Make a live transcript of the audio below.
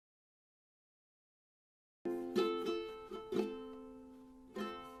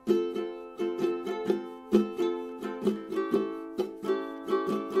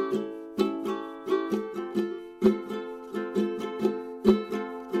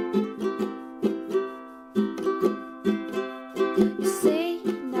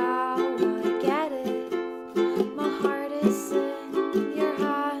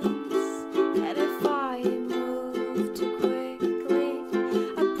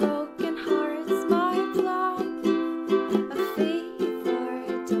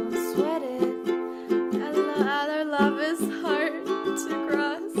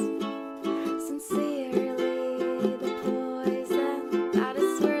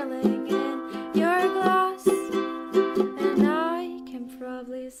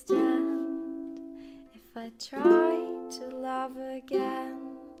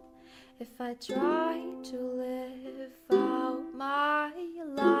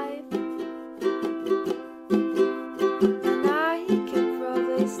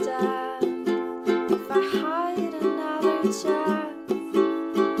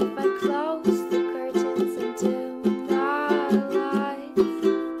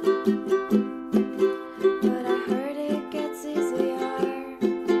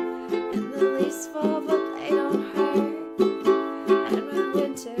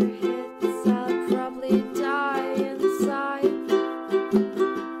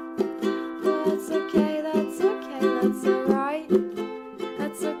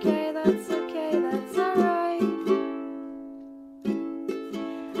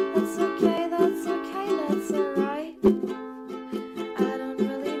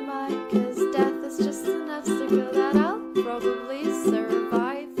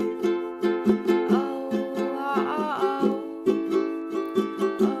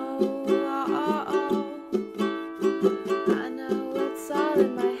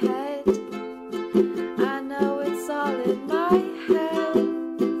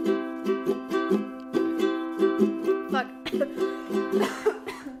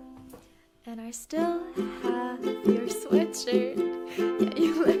Yeah,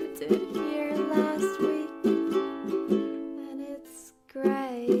 you lived it here last week, and it's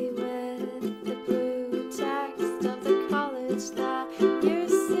gray with the blue text of the college that you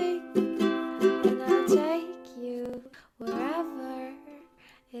seek. And I'll take you wherever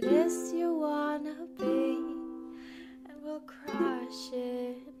it is you wanna be, and we'll crash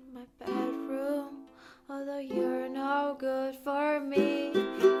in my bedroom, although you're no good for me.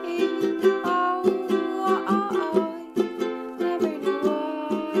 Oh, oh, oh, oh. Never knew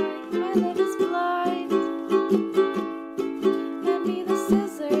why my love is blind. Hand me the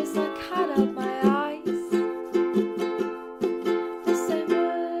scissors that cut out my eyes. This ain't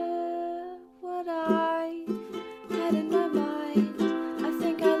what I had in my mind. I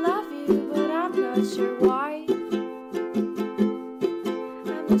think I love you, but I'm not sure why.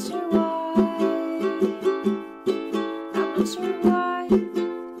 I'm not sure why. I'm not sure why.